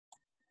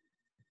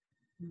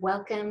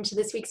Welcome to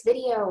this week's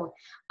video.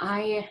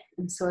 I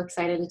am so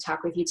excited to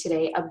talk with you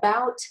today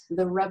about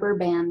the rubber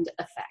band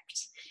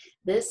effect.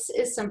 This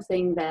is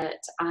something that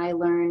I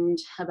learned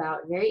about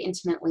very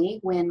intimately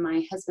when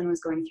my husband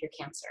was going through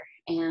cancer,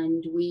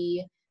 and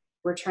we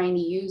were trying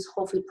to use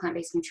whole food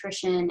plant-based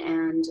nutrition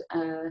and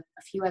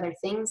a few other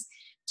things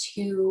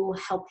to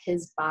help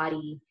his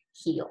body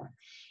heal.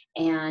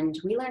 And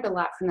we learned a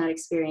lot from that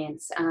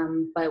experience,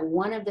 but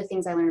one of the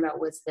things I learned about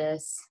was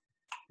this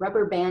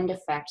rubber band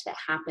effect that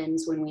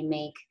happens when we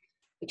make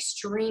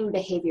extreme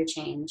behavior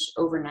change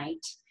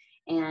overnight.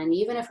 And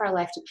even if our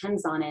life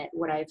depends on it,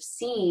 what I've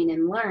seen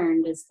and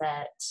learned is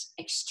that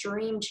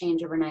extreme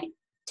change overnight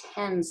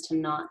tends to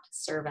not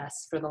serve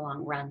us for the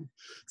long run.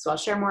 So I'll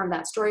share more of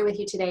that story with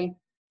you today.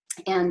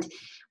 And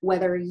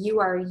whether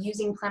you are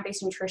using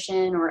plant-based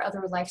nutrition or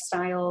other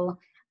lifestyle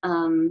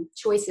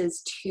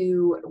choices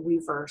to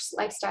reverse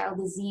lifestyle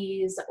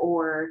disease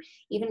or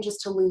even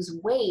just to lose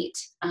weight,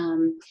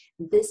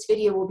 this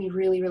video will be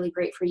really, really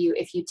great for you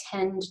if you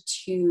tend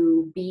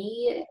to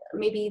be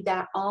maybe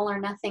that all or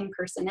nothing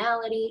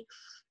personality,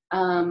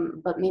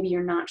 but maybe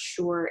you're not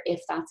sure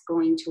if that's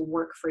going to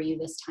work for you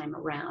this time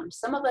around.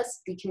 Some of us,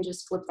 we can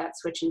just flip that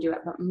switch and do it,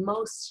 but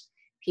most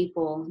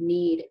people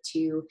need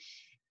to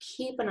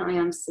keep an eye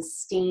on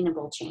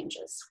sustainable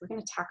changes. We're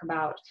going to talk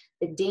about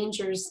the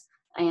dangers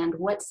and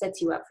what sets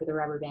you up for the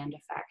rubber band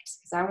effect,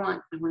 because I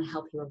want to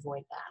help you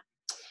avoid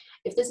that.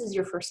 If this is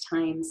your first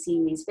time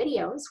seeing these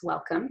videos,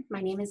 welcome.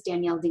 My name is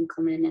Danielle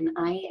Dinkelman, and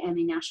I am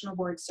a national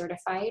board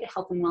certified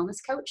health and wellness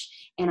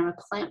coach, and I'm a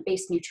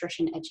plant-based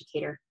nutrition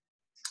educator.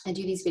 I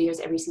do these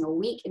videos every single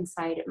week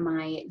inside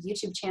my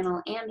YouTube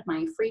channel and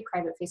my free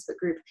private Facebook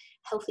group,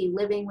 Healthy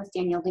Living with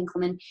Danielle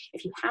Dinkelman.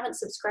 If you haven't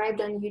subscribed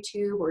on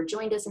YouTube or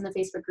joined us in the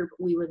Facebook group,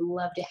 we would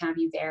love to have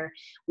you there.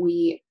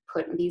 We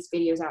put these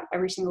videos out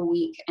every single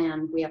week,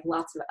 and we have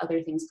lots of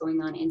other things going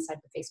on inside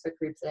the Facebook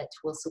group that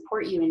will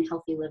support you in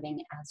healthy living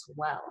as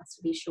well.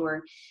 So be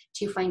sure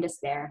to find us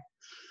there.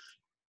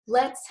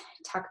 Let's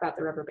talk about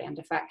the rubber band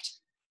effect.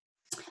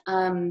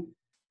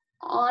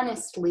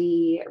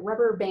 Honestly,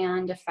 rubber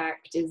band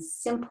effect is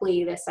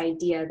simply this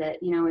idea that,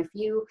 you know, if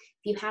you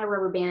had a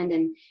rubber band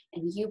and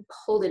you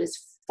pulled it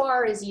as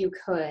far as you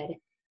could,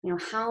 you know,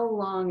 how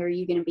long are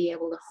you going to be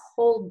able to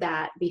hold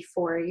that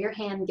before your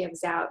hand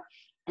gives out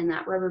and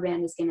that rubber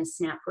band is going to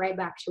snap right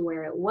back to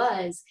where it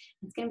was?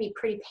 It's going to be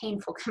pretty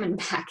painful coming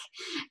back.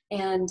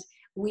 And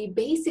we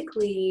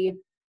basically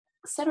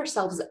set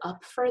ourselves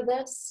up for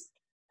this,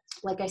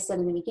 like I said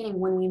in the beginning,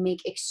 when we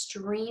make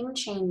extreme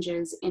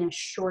changes in a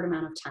short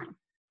amount of time.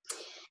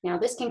 Now,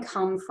 this can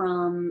come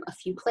from a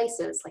few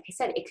places. Like I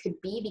said, it could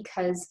be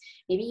because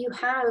maybe you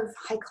have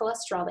high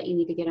cholesterol that you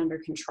need to get under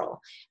control.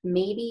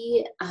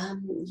 Maybe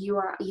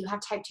you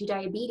have type 2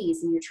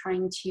 diabetes and you're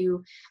trying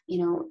to,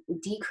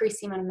 decrease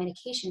the amount of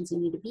medications you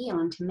need to be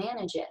on to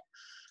manage it.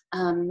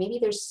 Maybe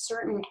there's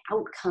certain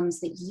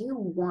outcomes that you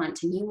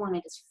want and you want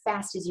it as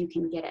fast as you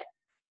can get it.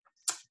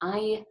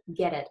 I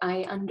get it.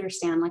 I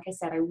understand. Like I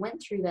said, I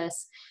went through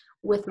this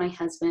with my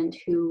husband,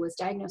 who was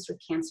diagnosed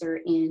with cancer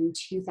in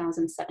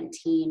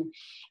 2017.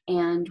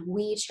 And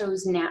we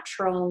chose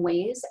natural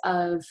ways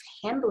of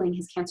handling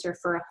his cancer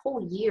for a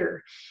whole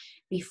year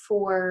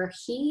before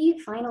he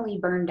finally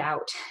burned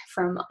out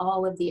from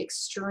all of the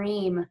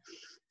extreme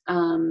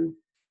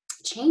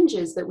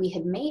changes that we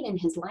had made in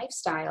his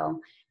lifestyle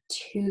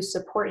to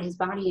support his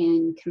body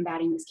in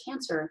combating this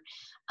cancer.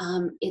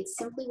 It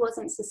simply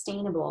wasn't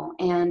sustainable.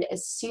 And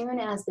as soon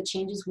as the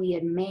changes we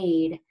had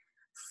made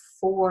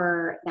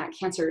for that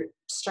cancer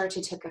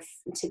started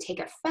to take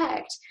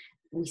effect,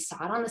 we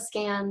saw it on the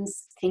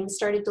scans, things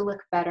started to look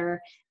better.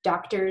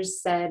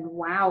 Doctors said,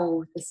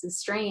 wow, this is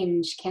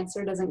strange.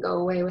 Cancer doesn't go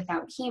away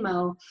without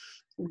chemo.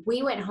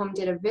 We went home,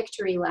 did a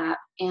victory lap,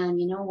 and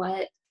you know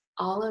what?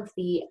 All of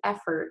the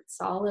efforts,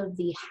 all of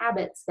the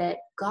habits that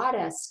got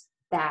us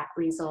that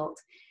result,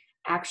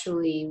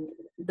 actually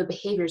the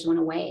behaviors went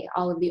away.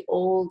 All of the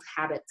old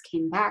habits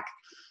came back,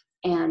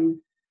 and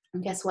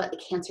guess what?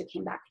 The cancer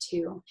came back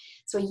too.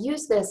 So I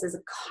use this as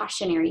a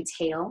cautionary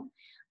tale.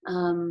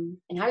 And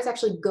I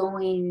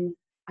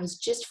was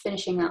just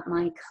finishing up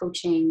my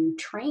coaching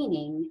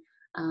training.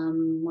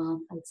 Well,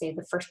 I would say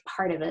the first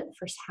part of it, the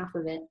first half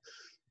of it,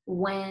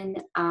 when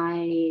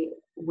I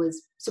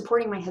was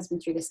supporting my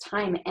husband through this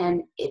time.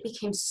 And it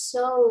became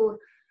so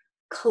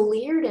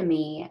clear to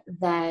me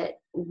that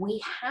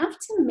we have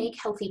to make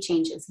healthy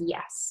changes,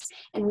 yes.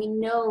 And we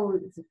know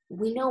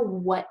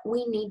what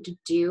we need to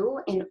do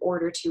in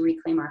order to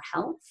reclaim our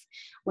health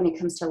when it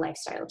comes to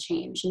lifestyle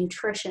change,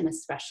 nutrition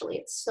especially.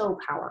 It's so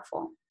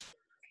powerful.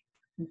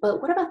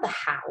 But what about the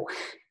how?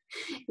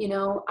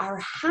 Our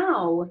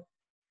how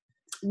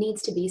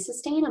needs to be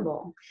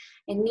sustainable.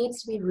 It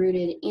needs to be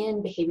rooted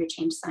in behavior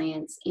change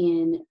science,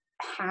 in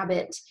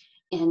habit,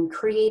 and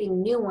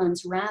creating new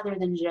ones rather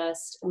than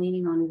just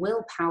leaning on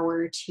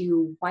willpower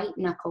to white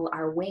knuckle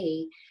our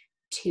way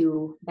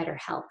to better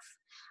health.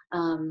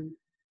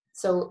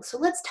 So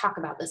let's talk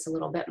about this a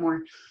little bit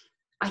more.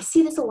 I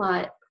see this a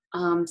lot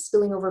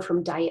spilling over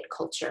from diet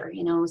culture,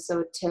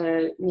 so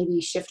to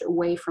maybe shift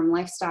away from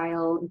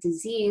lifestyle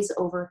disease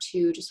over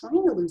to just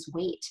wanting to lose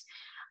weight.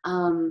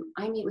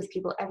 I meet with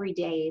people every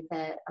day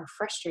that are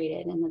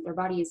frustrated and that their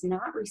body is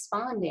not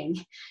responding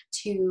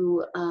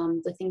to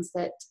the things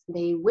that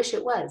they wish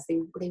it was.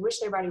 They wish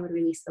their body would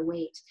release the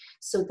weight.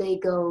 So they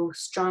go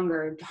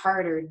stronger,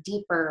 harder,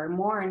 deeper,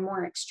 more and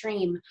more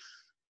extreme,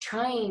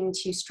 trying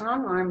to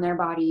strong arm their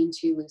body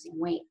into losing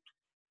weight.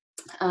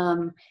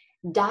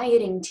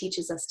 Dieting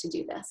teaches us to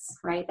do this,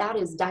 right? That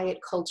is diet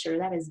culture.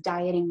 That is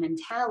dieting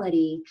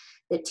mentality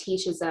that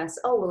teaches us,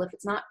 oh, well, if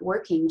it's not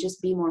working,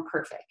 just be more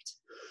perfect.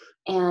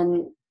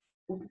 And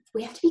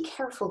we have to be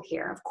careful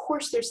here. Of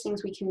course, there's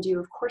things we can do.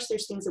 Of course,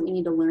 there's things that we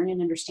need to learn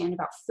and understand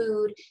about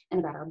food and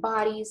about our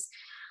bodies.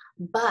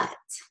 But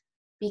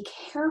be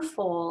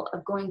careful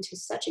of going to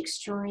such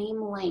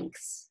extreme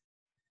lengths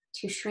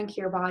to shrink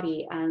your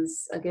body,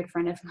 as a good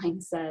friend of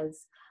mine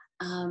says,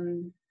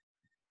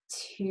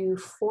 to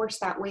force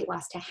that weight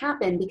loss to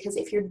happen. Because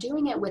if you're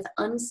doing it with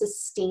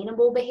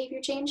unsustainable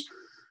behavior change,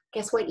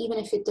 guess what? Even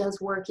if it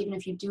does work, even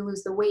if you do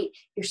lose the weight,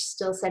 you're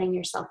still setting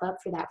yourself up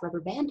for that rubber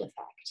band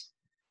effect,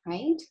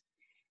 right?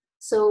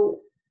 So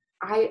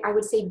I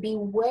would say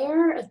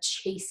beware of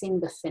chasing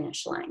the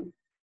finish line,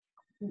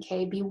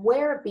 okay?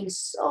 Beware of being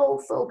so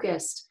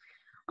focused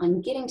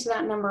on getting to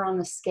that number on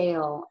the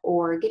scale,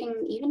 or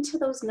getting even to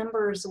those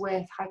numbers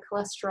with high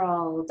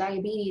cholesterol,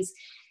 diabetes.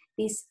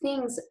 These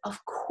things, of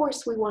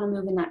course, we want to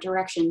move in that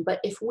direction. But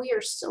if we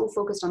are so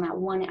focused on that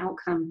one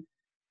outcome,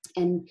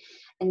 and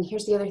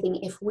here's the other thing,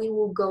 if we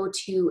will go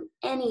to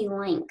any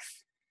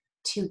length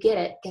to get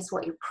it, guess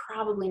what? You're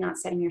probably not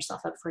setting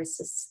yourself up for a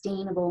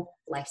sustainable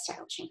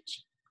lifestyle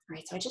change. All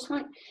right. So I just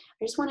want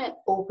to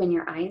open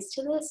your eyes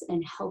to this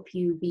and help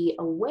you be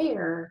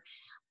aware.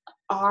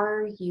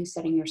 Are you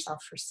setting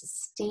yourself for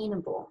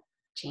sustainable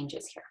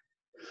changes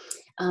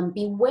here?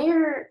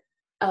 Beware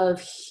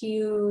of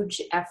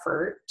huge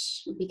effort,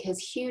 because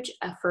huge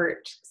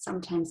effort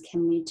sometimes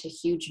can lead to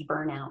huge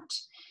burnout.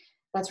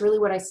 That's really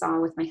what I saw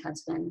with my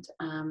husband.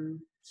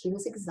 He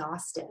was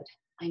exhausted.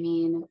 I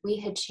mean, we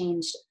had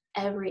changed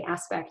every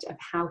aspect of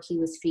how he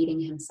was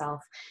feeding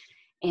himself,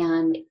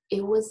 and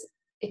it was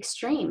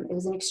extreme. It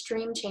was an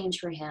extreme change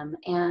for him.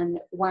 And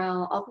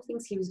while all the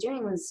things he was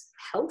doing was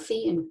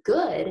healthy and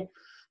good,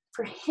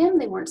 for him,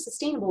 they weren't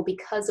sustainable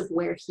because of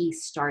where he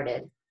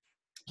started.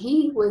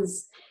 He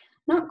was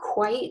not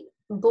quite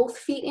both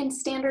feet in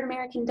standard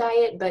American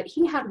diet, but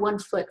he had one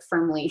foot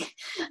firmly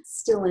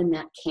still in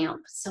that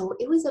camp. So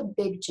it was a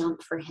big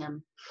jump for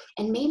him.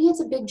 And maybe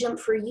it's a big jump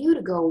for you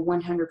to go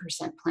 100%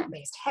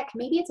 plant-based. Heck,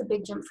 maybe it's a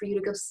big jump for you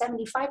to go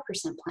 75%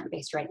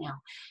 plant-based right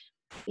now.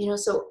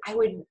 So I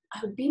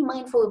would be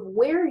mindful of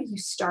where are you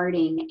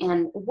starting,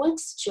 and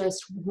what's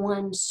just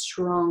one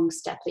strong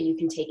step that you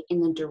can take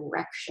in the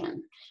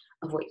direction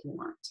of what you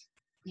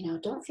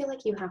want. Don't feel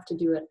like you have to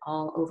do it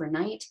all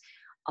overnight,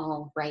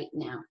 all right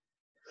now.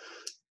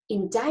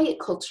 In diet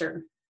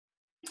culture,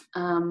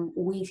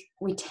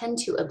 we tend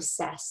to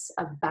obsess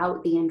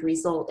about the end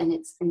result, and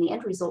it's in the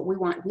end result we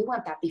want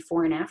that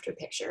before and after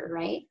picture,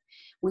 right?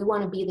 We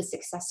want to be the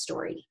success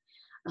story.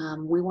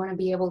 We want to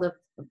be able to,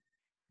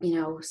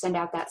 send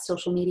out that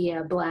social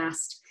media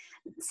blast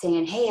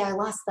saying, hey, I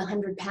lost the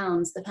 100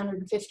 pounds, the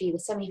 150, the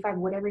 75,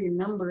 whatever your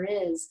number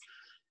is.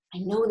 I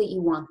know that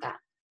you want that,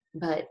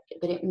 but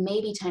it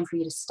may be time for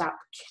you to stop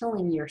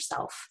killing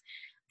yourself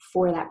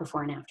for that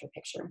before and after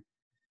picture.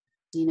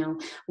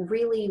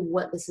 Really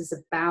what this is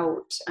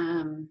about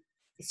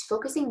is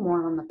focusing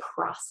more on the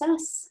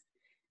process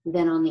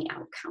than on the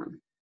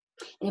outcome.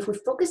 And if we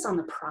focus on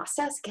the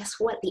process, guess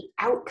what? The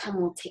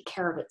outcome will take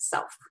care of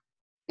itself.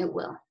 It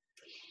will.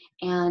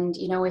 And,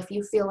 if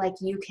you feel like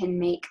you can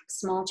make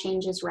small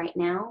changes right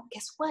now,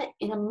 guess what?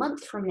 In a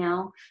month from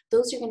now,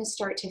 those are going to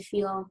start to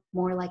feel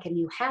more like a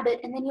new habit,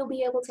 and then you'll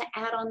be able to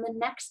add on the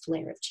next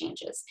layer of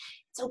changes.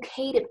 It's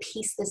okay to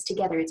piece this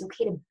together. It's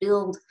okay to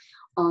build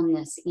on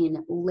this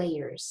in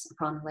layers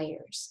upon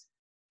layers.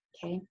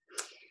 Okay.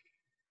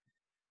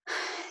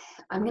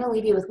 I'm going to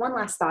leave you with one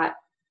last thought.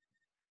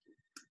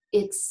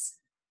 It's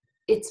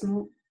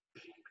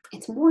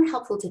more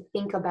helpful to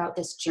think about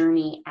this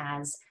journey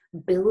as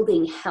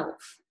building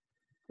health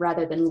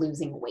rather than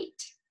losing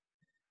weight.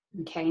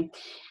 Okay.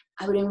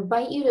 I would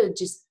invite you to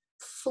just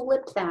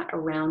flip that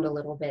around a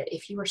little bit.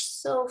 If you are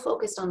so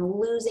focused on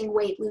losing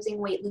weight,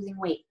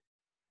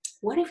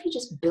 what if you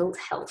just built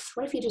health?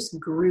 What if you just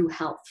grew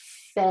health,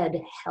 fed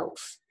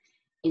health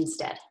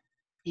instead?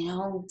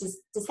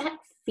 Does that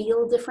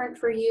feel different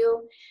for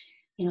you?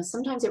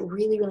 Sometimes it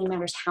really, really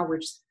matters how we're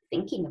just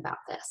thinking about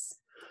this.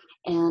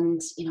 And,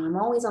 I'm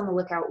always on the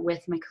lookout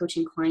with my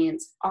coaching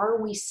clients.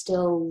 Are we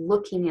still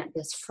looking at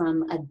this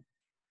from a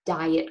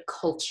diet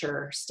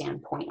culture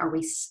standpoint? Are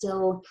we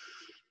still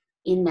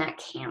in that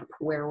camp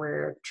where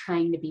we're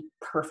trying to be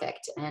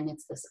perfect and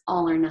it's this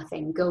all or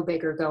nothing, go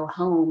big or go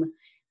home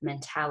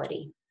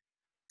mentality?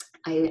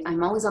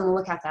 I'm always on the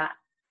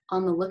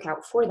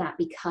lookout for that,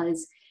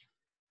 because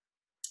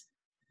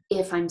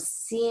if I'm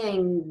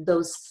seeing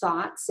those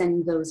thoughts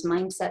and those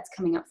mindsets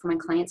coming up for my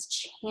clients,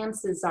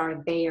 chances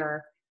are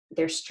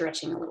they're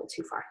stretching a little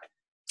too far.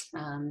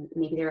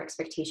 Maybe their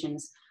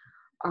expectations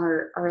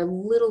are a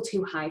little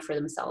too high for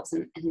themselves.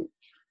 And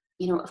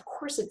you know, of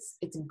course it's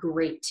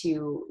great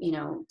to,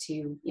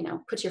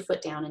 put your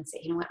foot down and say,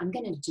 you know what, I'm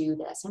going to do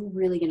this. I'm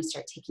really going to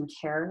start taking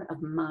care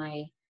of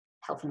my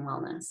health and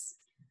wellness.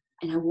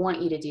 And I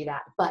want you to do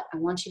that, but I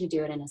want you to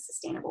do it in a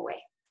sustainable way.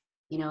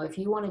 You know, if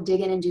you want to dig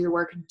in and do the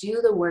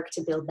work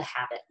to build the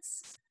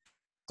habits.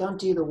 Don't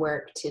do the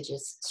work to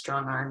just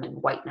strong arm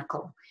and white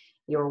knuckle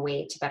your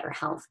way to better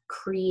health.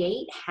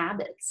 Create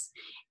habits.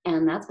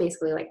 And that's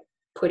basically like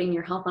putting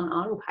your health on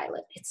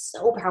autopilot. It's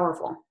so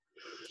powerful.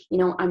 You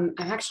know, I'm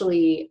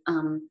actually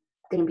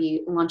going to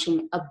be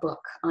launching a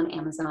book on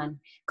Amazon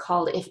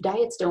called If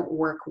Diets Don't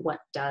Work, What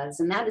Does?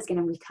 And that is going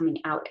to be coming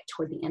out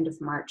toward the end of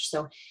March.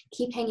 So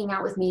keep hanging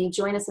out with me.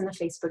 Join us in the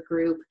Facebook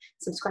group.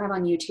 Subscribe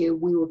on YouTube.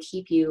 We will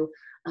keep you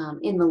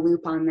in the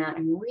loop on that.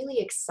 I'm really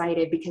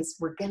excited because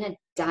we're going to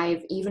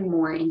dive even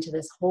more into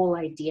this whole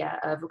idea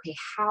of, okay,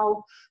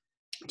 how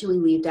do we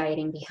leave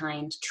dieting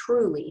behind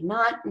truly?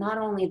 Not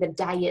only the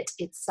diet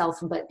itself,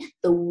 but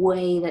the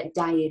way that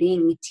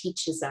dieting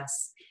teaches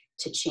us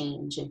to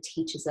change and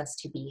teaches us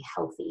to be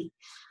healthy.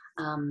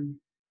 I'm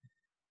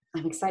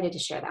excited to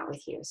share that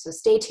with you. So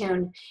stay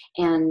tuned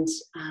and,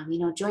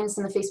 join us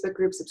in the Facebook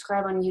group,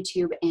 subscribe on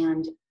YouTube.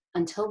 And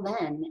until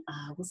then,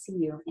 we'll see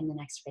you in the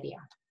next video.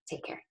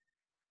 Take care.